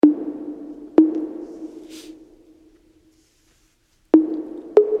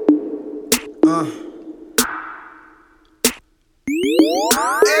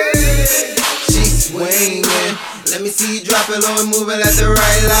Let me see you drop it low and move it at the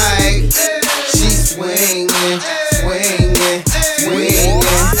right light. She swinging, swinging, swinging.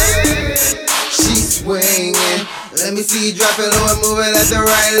 She swinging. Let me see you drop it low and move it at the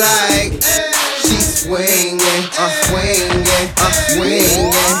right light. She swinging, swinging,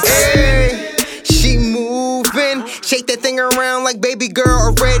 swinging. Hey. She moving, shake that thing around like baby girl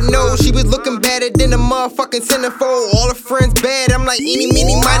a red nose. She was looking better than a motherfucking centerfold. All her friends bad, I'm like eeny,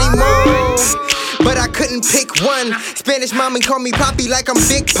 meeny, miny, mo. But I couldn't pick one. Spanish mommy called me Poppy like I'm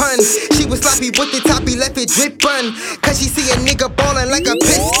Big Pun. She was sloppy with the toppy, left it drip bun. Cause she see a nigga ballin' like a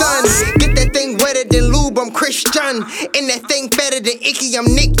piston. Get that thing wetter than lube, I'm Christian. And that thing fatter than Icky, I'm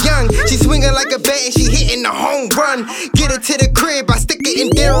Nick Young. She swinging like a bat and she hitting the home run. Get her to the crib, I stick it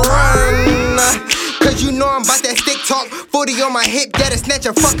and then run. Cause you know I'm about that stick talk. 40 on my hip, gotta snatch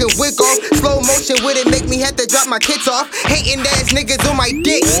a fucking wig off. Slow motion with it, make me have to drop my kids off. Hating ass niggas on my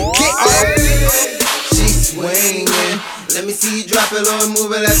dick, get off. She swinging, let me see you drop it low and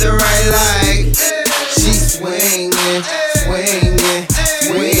move it at the right light. She swinging, swinging,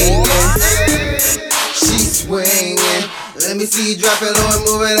 swinging. She swinging, let me see you drop it low and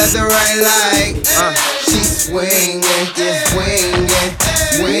move it at the right light. She swinging, swinging,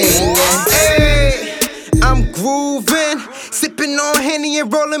 swinging. Hey, I'm grooving, sipping on Henny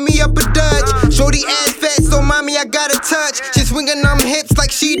and rolling me up a Dutch. Shorty ass fat, so mommy I got a touch. She swinging them hips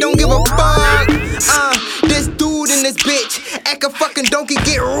like she don't give a fuck. This dude in this bitch, act a fucking donkey,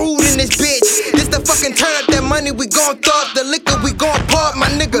 get rude in this bitch. This the fucking turn up that money, we gon' throw up the liquor, we gon' pop my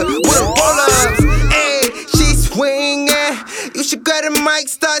nigga with roll-ups. Ayy, she swinging, you should grab the mic,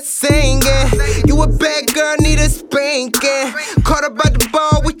 start singing. You a bad girl, need a spanking. Caught up by the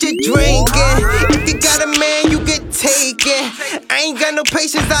bar with your drinking. If you got a man, you get taken. I ain't got no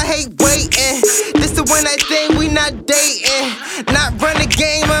patience, I hate waiting. This the one night thing, we not dating. Not run the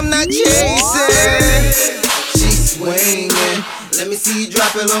game, I'm not chasing. She swinging, let me see you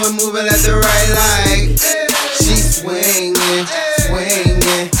drop it low and move it at the right light. She swinging,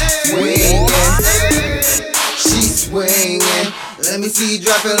 swinging, swinging. She swinging, let me see you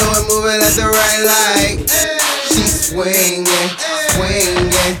drop it low and move it at the right light. She swinging,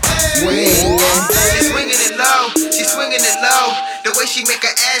 swinging, swinging. She swinging it low, she swinging it low. The way she make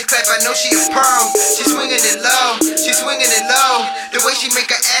her ass clap, I know she a pro. She swinging it low, she swinging it low. The way she make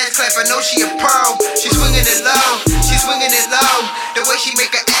her ass clap, I know she a pro. She swinging it low, she swinging it low. The way she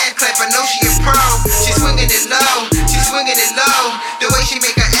make her ass clap, I know she a pro. She swinging it low, she swinging it low. The way she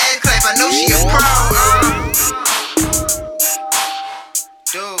make her ass clap, I know she a pro.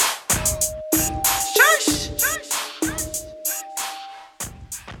 Dude. Shush.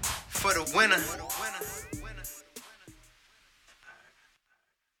 For the winner.